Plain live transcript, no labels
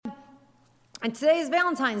And today is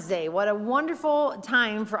Valentine's Day. What a wonderful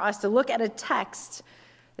time for us to look at a text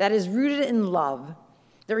that is rooted in love,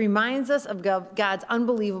 that reminds us of God's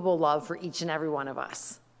unbelievable love for each and every one of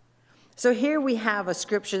us. So here we have a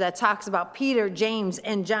scripture that talks about Peter, James,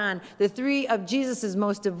 and John, the three of Jesus'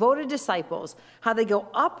 most devoted disciples, how they go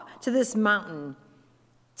up to this mountain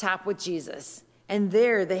top with Jesus. And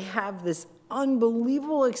there they have this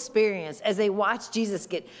unbelievable experience as they watch Jesus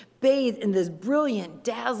get bathed in this brilliant,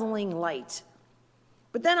 dazzling light.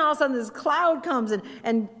 But then all of a sudden this cloud comes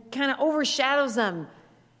and kind of overshadows them.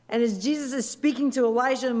 And as Jesus is speaking to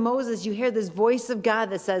Elijah and Moses, you hear this voice of God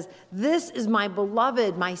that says, "This is my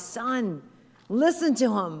beloved, my son. Listen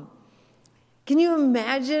to him." Can you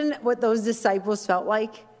imagine what those disciples felt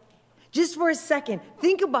like? Just for a second,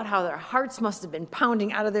 think about how their hearts must have been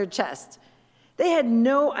pounding out of their chest. They had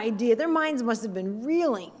no idea. Their minds must have been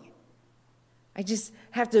reeling. I just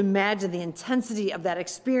have to imagine the intensity of that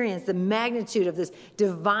experience, the magnitude of this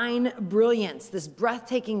divine brilliance, this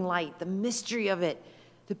breathtaking light, the mystery of it,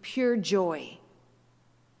 the pure joy.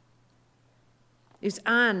 It was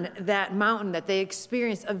on that mountain that they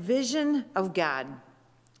experienced a vision of God,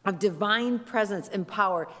 of divine presence and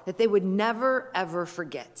power that they would never, ever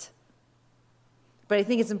forget. But I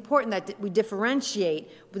think it's important that we differentiate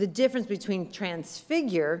with the difference between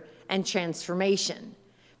transfigure and transformation,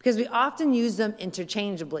 because we often use them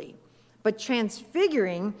interchangeably. But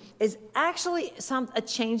transfiguring is actually a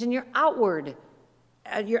change in your outward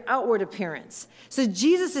appearance. So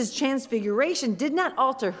Jesus' transfiguration did not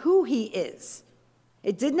alter who he is.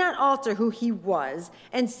 It did not alter who he was.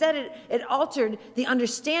 Instead, it altered the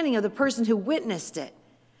understanding of the person who witnessed it,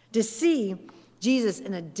 to see Jesus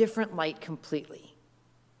in a different light completely.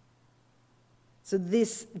 So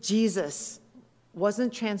this Jesus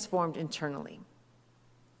wasn't transformed internally.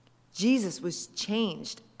 Jesus was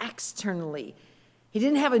changed externally. He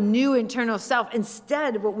didn't have a new internal self.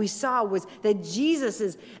 Instead, what we saw was that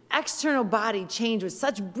Jesus' external body changed with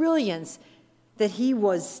such brilliance that he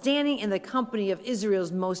was standing in the company of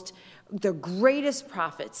Israel's the greatest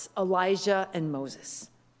prophets, Elijah and Moses.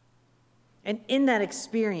 And in that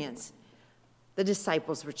experience, the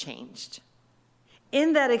disciples were changed.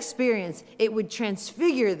 In that experience, it would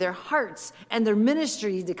transfigure their hearts and their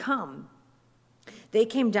ministry to come. They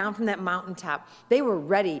came down from that mountaintop. They were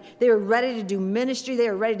ready. They were ready to do ministry. They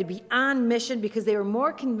were ready to be on mission because they were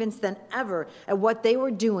more convinced than ever that what they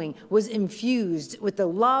were doing was infused with the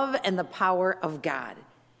love and the power of God,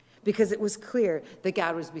 because it was clear that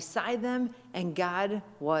God was beside them and God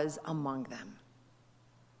was among them.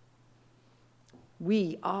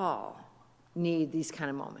 We all need these kind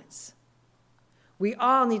of moments. We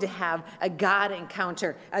all need to have a God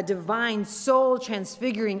encounter, a divine soul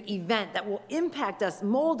transfiguring event that will impact us,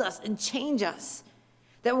 mold us, and change us,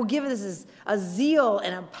 that will give us a zeal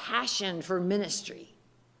and a passion for ministry.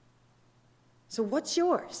 So what's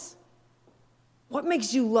yours? What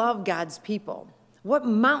makes you love God's people? What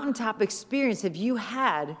mountaintop experience have you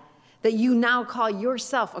had that you now call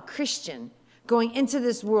yourself a Christian, going into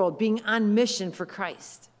this world, being on mission for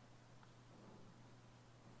Christ?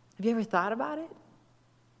 Have you ever thought about it?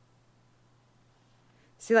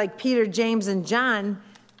 See, like Peter, James, and John,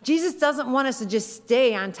 Jesus doesn't want us to just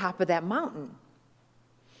stay on top of that mountain.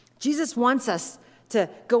 Jesus wants us to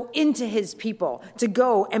go into his people, to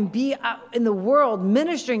go and be out in the world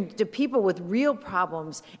ministering to people with real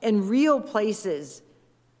problems in real places.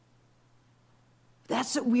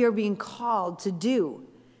 That's what we are being called to do.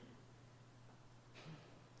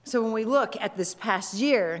 So when we look at this past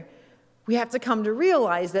year, we have to come to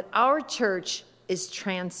realize that our church is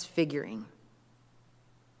transfiguring.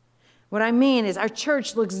 What I mean is our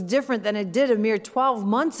church looks different than it did a mere 12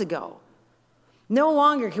 months ago. No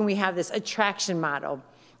longer can we have this attraction model.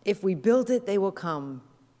 If we build it, they will come.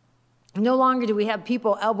 No longer do we have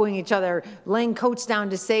people elbowing each other, laying coats down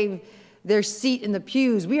to save their seat in the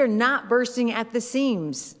pews. We are not bursting at the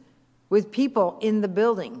seams with people in the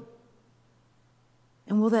building.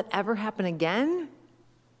 And will that ever happen again?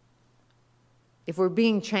 If we're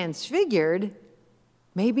being transfigured,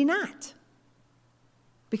 maybe not.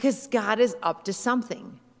 Because God is up to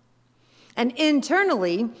something. And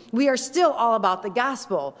internally, we are still all about the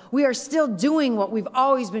gospel. We are still doing what we've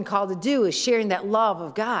always been called to do, is sharing that love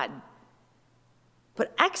of God.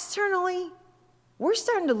 But externally, we're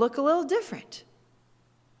starting to look a little different.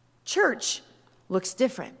 Church looks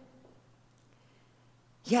different.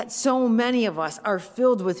 Yet so many of us are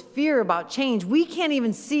filled with fear about change. We can't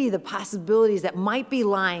even see the possibilities that might be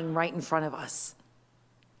lying right in front of us.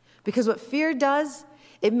 Because what fear does,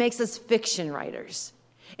 it makes us fiction writers.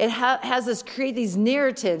 It has us create these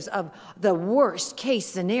narratives of the worst case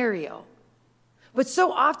scenario. But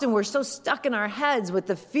so often we're so stuck in our heads with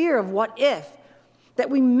the fear of what if that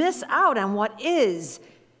we miss out on what is.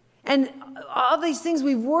 And all these things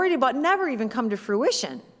we've worried about never even come to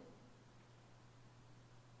fruition.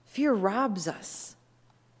 Fear robs us.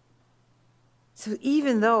 So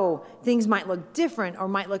even though things might look different or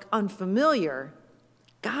might look unfamiliar,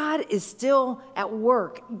 God is still at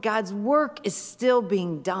work. God's work is still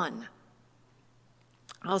being done.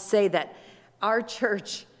 I'll say that our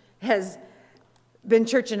church has been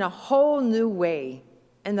church in a whole new way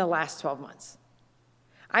in the last 12 months.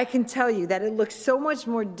 I can tell you that it looks so much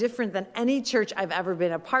more different than any church I've ever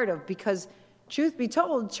been a part of because, truth be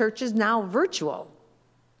told, church is now virtual.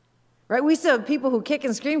 Right? We still have people who kick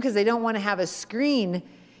and scream because they don't want to have a screen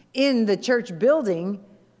in the church building,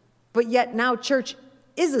 but yet now church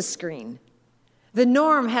is a screen. The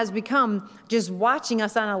norm has become just watching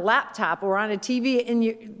us on a laptop or on a TV in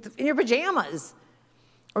your pajamas.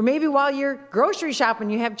 Or maybe while you're grocery shopping,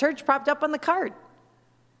 you have church propped up on the cart.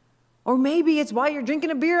 Or maybe it's while you're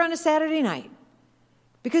drinking a beer on a Saturday night.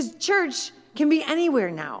 Because church can be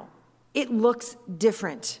anywhere now. It looks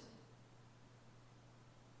different.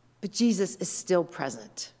 But Jesus is still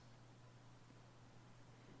present.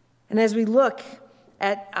 And as we look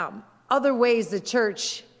at other ways the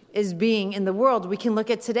church is being in the world, we can look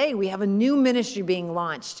at today. We have a new ministry being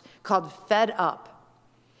launched called Fed Up.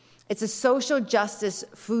 It's a social justice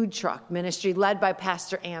food truck ministry led by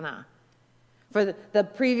Pastor Anna. For the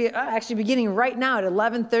previous, actually beginning right now at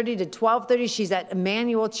 11:30 to 12:30, she's at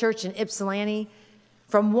Emmanuel Church in Ypsilanti.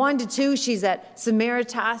 From 1 to 2, she's at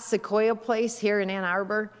Samaritas Sequoia Place here in Ann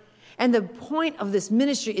Arbor. And the point of this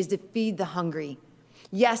ministry is to feed the hungry.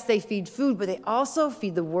 Yes, they feed food, but they also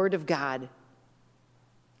feed the Word of God.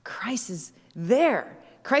 Christ is there.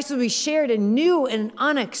 Christ will be shared in new and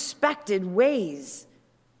unexpected ways.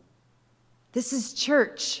 This is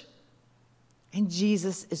church, and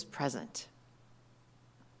Jesus is present.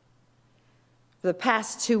 For the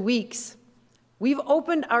past 2 weeks, we've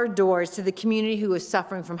opened our doors to the community who is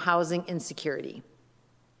suffering from housing insecurity.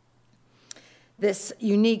 This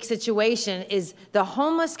unique situation is the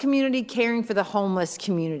homeless community caring for the homeless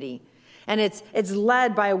community. And it's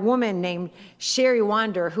led by a woman named Sherry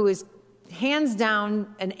Wander, who is hands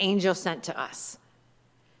down an angel sent to us.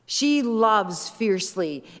 She loves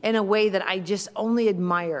fiercely in a way that I just only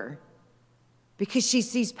admire because she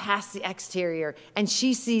sees past the exterior and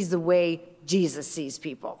she sees the way Jesus sees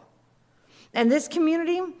people. And this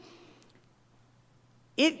community,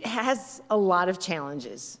 it has a lot of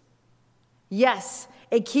challenges. Yes,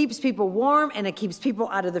 it keeps people warm and it keeps people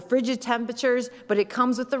out of the frigid temperatures, but it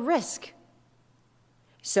comes with a risk.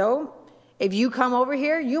 So if you come over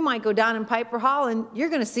here, you might go down in Piper Hall and you're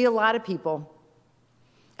going to see a lot of people.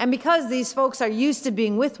 And because these folks are used to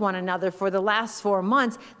being with one another for the last 4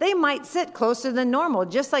 months, they might sit closer than normal,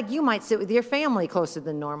 just like you might sit with your family closer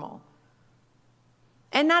than normal.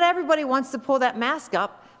 And not everybody wants to pull that mask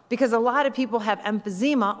up because a lot of people have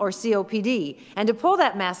emphysema or COPD. And to pull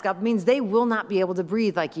that mask up means they will not be able to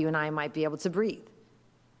breathe like you and I might be able to breathe.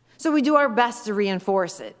 So we do our best to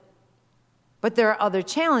reinforce it. But there are other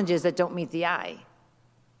challenges that don't meet the eye.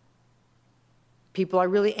 People are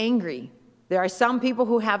really angry. There are some people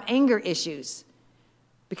who have anger issues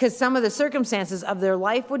because some of the circumstances of their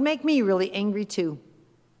life would make me really angry too.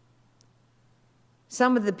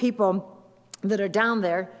 Some of the people that are down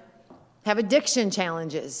there have addiction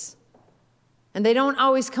challenges, and they don't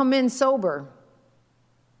always come in sober,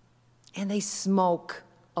 and they smoke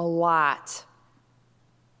a lot.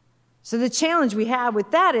 So the challenge we have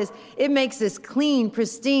with that is it makes this clean,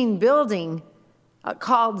 pristine building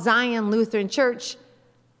called Zion Lutheran Church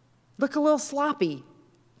look a little sloppy,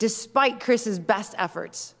 despite Chris's best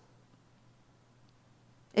efforts.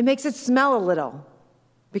 It makes it smell a little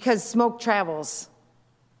because smoke travels.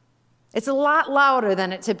 It's a lot louder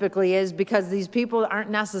than it typically is because these people aren't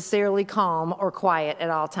necessarily calm or quiet at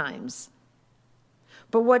all times.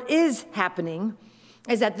 But what is happening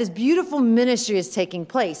is that this beautiful ministry is taking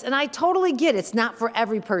place. And I totally get it's not for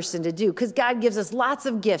every person to do because God gives us lots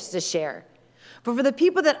of gifts to share. But for the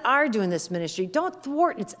people that are doing this ministry, don't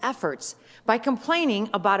thwart its efforts by complaining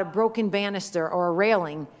about a broken banister or a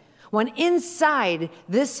railing when inside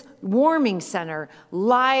this warming center,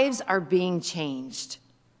 lives are being changed.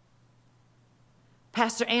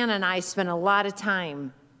 Pastor Anna and I spent a lot of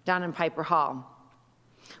time down in Piper Hall.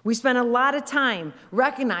 We spent a lot of time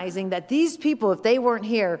recognizing that these people, if they weren't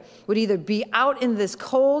here, would either be out in this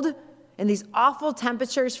cold, in these awful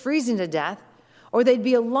temperatures, freezing to death, or they'd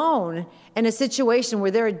be alone in a situation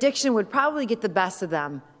where their addiction would probably get the best of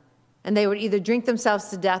them, and they would either drink themselves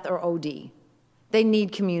to death or OD. They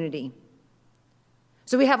need community.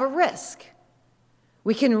 So we have a risk.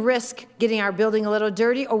 We can risk getting our building a little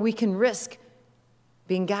dirty, or we can risk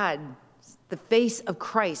being God, the face of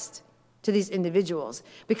Christ to these individuals.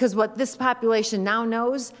 Because what this population now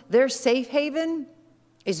knows, their safe haven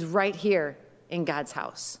is right here in God's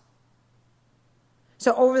house.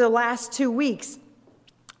 So over the last 2 weeks,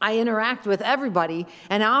 I interact with everybody,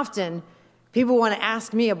 and often people want to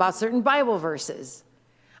ask me about certain Bible verses.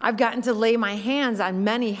 I've gotten to lay my hands on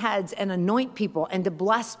many heads and anoint people and to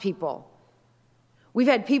bless people. We've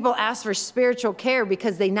had people ask for spiritual care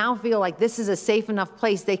because they now feel like this is a safe enough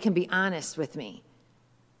place they can be honest with me.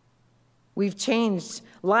 We've changed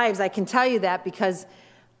lives. I can tell you that because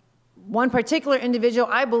one particular individual,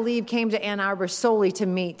 I believe, came to Ann Arbor solely to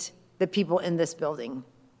meet the people in this building.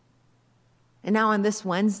 And now on this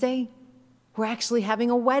Wednesday, we're actually having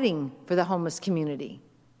a wedding for the homeless community.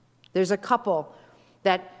 There's a couple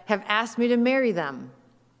that have asked me to marry them.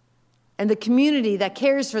 And the community that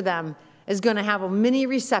cares for them is going to have a mini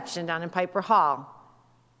reception down in Piper Hall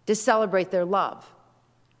to celebrate their love.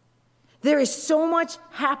 There is so much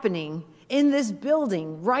happening in this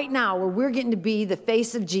building right now where we're getting to be the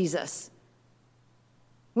face of Jesus.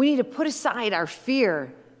 We need to put aside our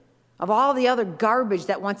fear of all the other garbage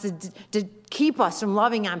that wants to keep us from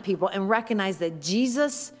loving on people and recognize that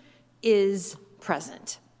Jesus is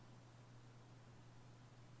present.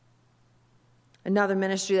 Another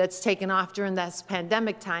ministry that's taken off during this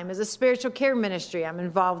pandemic time is a spiritual care ministry I'm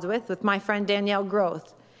involved with my friend Danielle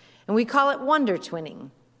Groth. And we call it Wonder Twinning.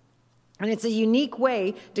 And it's a unique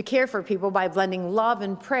way to care for people by blending love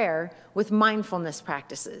and prayer with mindfulness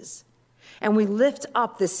practices. And we lift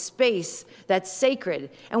up this space that's sacred,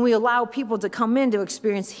 and we allow people to come in to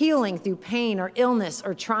experience healing through pain or illness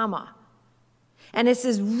or trauma. And it's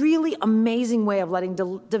this really amazing way of letting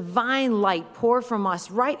divine light pour from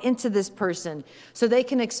us right into this person so they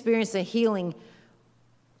can experience the healing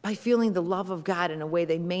by feeling the love of God in a way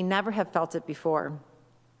they may never have felt it before.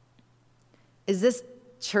 Is this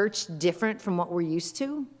church different from what we're used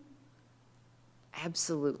to?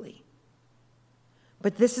 Absolutely.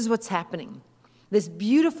 But this is what's happening. This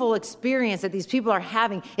beautiful experience that these people are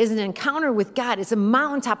having is an encounter with God. It's a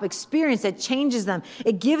mountaintop experience that changes them.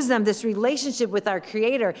 It gives them this relationship with our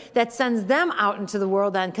Creator that sends them out into the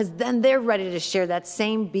world then, because then they're ready to share that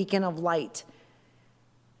same beacon of light.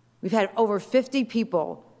 We've had over 50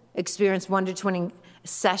 people experience Wonder Twinning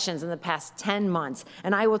sessions in the past 10 months.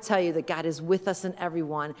 And I will tell you that God is with us in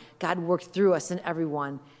everyone. God worked through us in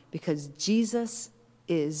everyone because Jesus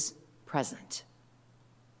is present.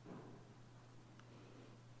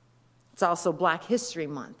 It's also Black History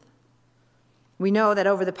Month. We know that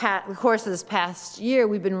over the course of this past year,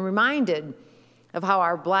 we've been reminded of how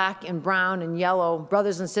our black and brown and yellow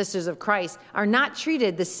brothers and sisters of Christ are not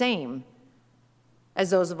treated the same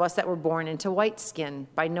as those of us that were born into white skin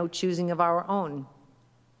by no choosing of our own.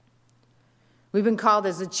 We've been called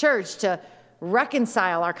as a church to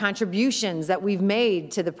reconcile our contributions that we've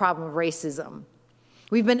made to the problem of racism.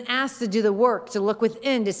 We've been asked to do the work, to look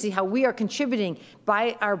within, to see how we are contributing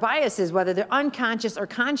by our biases, whether they're unconscious or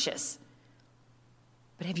conscious.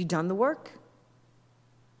 But have you done the work?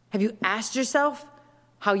 Have you asked yourself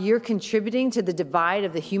how you're contributing to the divide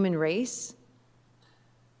of the human race?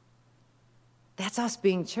 That's us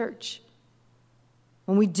being church.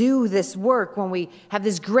 When we do this work, when we have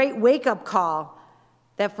this great wake-up call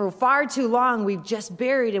that for far too long we've just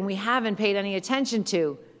buried and we haven't paid any attention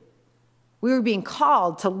to, we are being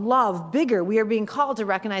called to love bigger. We are being called to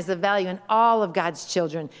recognize the value in all of God's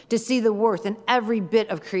children, to see the worth in every bit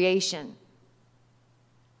of creation.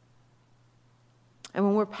 And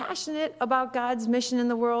when we're passionate about God's mission in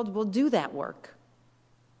the world, we'll do that work.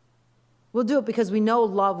 We'll do it because we know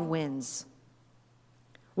love wins.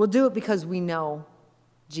 We'll do it because we know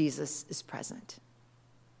Jesus is present.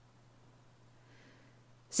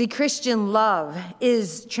 See, Christian love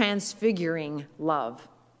is transfiguring love.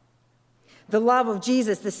 The love of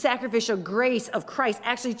Jesus, the sacrificial grace of Christ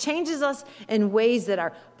actually changes us in ways that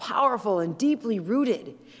are powerful and deeply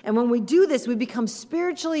rooted. And when we do this, we become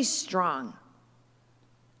spiritually strong.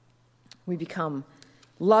 We become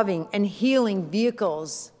loving and healing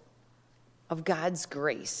vehicles of God's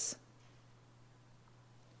grace.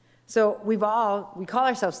 So we call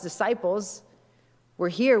ourselves disciples. We're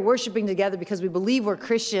here worshiping together because we believe we're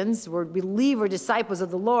Christians. We believe we're disciples of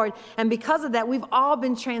the Lord. And because of that, we've all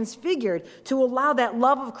been transfigured to allow that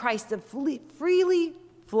love of Christ to freely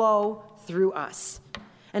flow through us.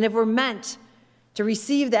 And if we're meant to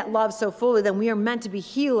receive that love so fully, then we are meant to be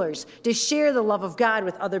healers, to share the love of God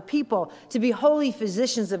with other people, to be holy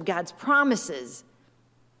physicians of God's promises.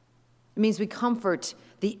 It means we comfort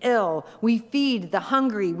the ill, we feed the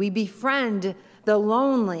hungry, we befriend the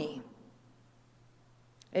lonely.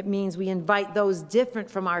 It means we invite those different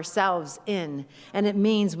from ourselves in. And it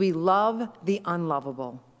means we love the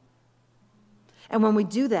unlovable. And when we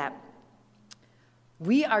do that,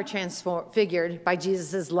 we are transfigured by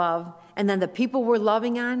Jesus' love. And then the people we're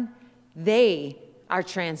loving on, they are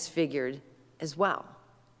transfigured as well.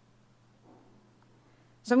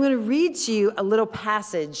 So I'm going to read to you a little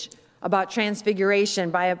passage about transfiguration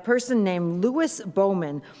by a person named Louis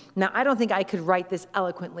Bowman. Now, I don't think I could write this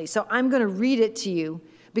eloquently, so I'm going to read it to you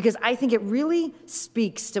because I think it really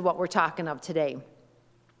speaks to what we're talking of today.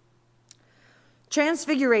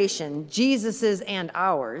 Transfiguration, Jesus's and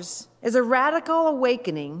ours, is a radical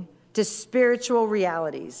awakening to spiritual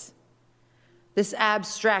realities. This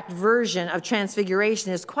abstract version of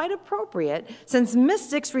transfiguration is quite appropriate since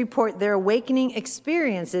mystics report their awakening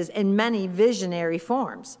experiences in many visionary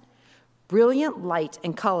forms. Brilliant light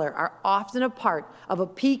and color are often a part of a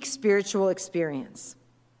peak spiritual experience.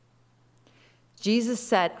 Jesus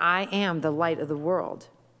said, "I am the light of the world."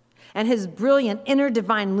 And his brilliant inner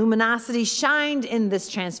divine luminosity shined in this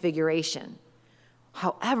transfiguration.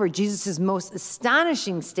 However, Jesus' most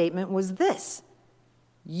astonishing statement was this: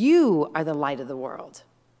 "You are the light of the world."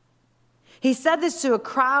 He said this to a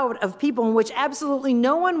crowd of people in which absolutely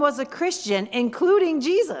no one was a Christian, including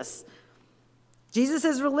Jesus.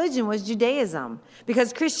 Jesus' religion was Judaism,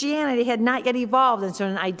 because Christianity had not yet evolved into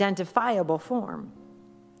an identifiable form.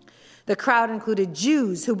 The crowd included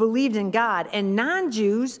Jews who believed in God and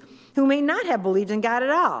non-Jews who may not have believed in God at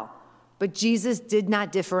all. But Jesus did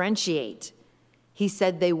not differentiate. He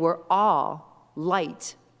said they were all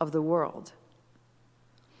light of the world.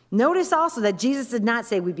 Notice also that Jesus did not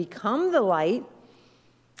say we become the light.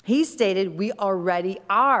 He stated we already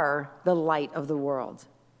are the light of the world.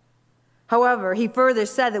 However, he further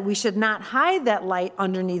said that we should not hide that light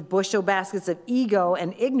underneath bushel baskets of ego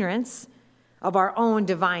and ignorance of our own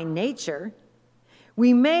divine nature.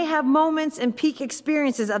 We may have moments and peak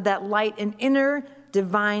experiences of that light and inner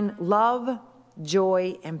divine love,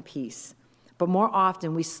 joy, and peace. But more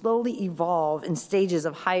often, we slowly evolve in stages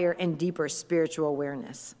of higher and deeper spiritual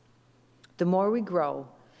awareness. The more we grow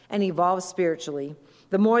and evolve spiritually,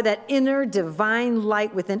 the more that inner divine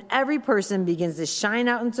light within every person begins to shine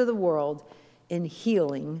out into the world in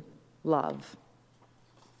healing love.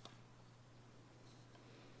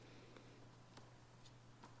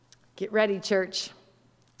 Get ready, church.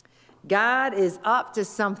 God is up to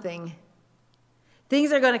something.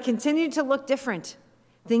 Things are going to continue to look different.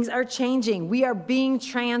 Things are changing. We are being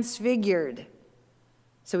transfigured.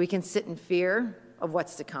 So we can sit in fear of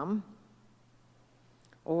what's to come,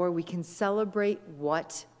 or we can celebrate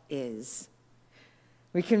what is.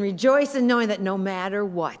 We can rejoice in knowing that no matter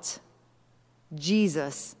what,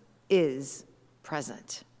 Jesus is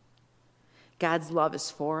present. God's love is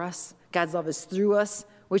for us. God's love is through us,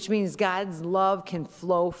 which means God's love can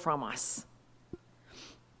flow from us.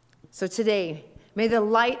 So today, may the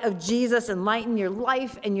light of Jesus enlighten your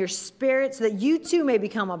life and your spirit so that you too may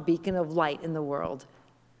become a beacon of light in the world.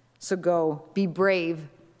 So go, be brave,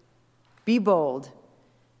 be bold,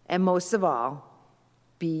 and most of all,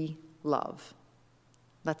 be love.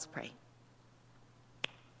 Let's pray.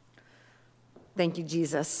 Thank you,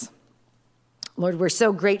 Jesus. Lord, we're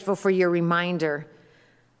so grateful for your reminder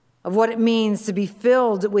of what it means to be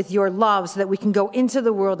filled with your love so that we can go into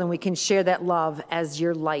the world and we can share that love as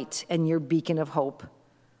your light and your beacon of hope.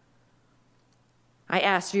 I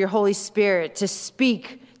ask for your Holy Spirit to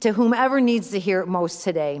speak to whomever needs to hear it most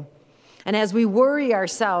today. And as we worry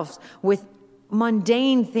ourselves with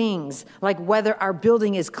mundane things like whether our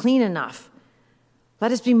building is clean enough,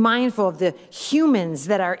 let us be mindful of the humans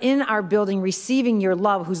that are in our building receiving your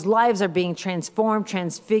love, whose lives are being transformed,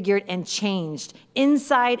 transfigured, and changed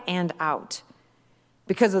inside and out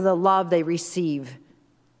because of the love they receive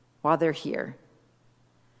while they're here.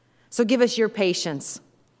 So give us your patience.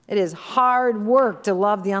 It is hard work to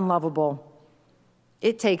love the unlovable.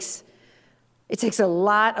 It takes a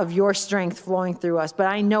lot of your strength flowing through us. But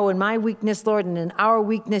I know in my weakness, Lord, and in our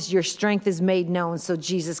weakness, your strength is made known. So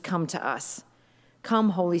Jesus, come to us.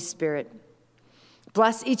 Come, Holy Spirit.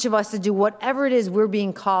 Bless each of us to do whatever it is we're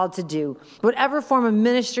being called to do. Whatever form of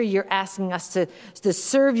ministry you're asking us to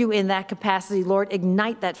serve you in that capacity, Lord,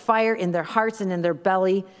 ignite that fire in their hearts and in their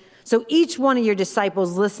belly. So each one of your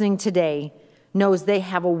disciples listening today knows they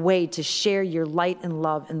have a way to share your light and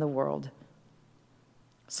love in the world.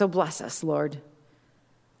 So bless us, Lord.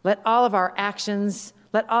 Let all of our actions,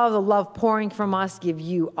 let all of the love pouring from us give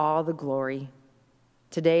you all the glory,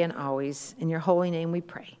 today and always. In your holy name we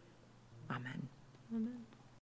pray. Amen.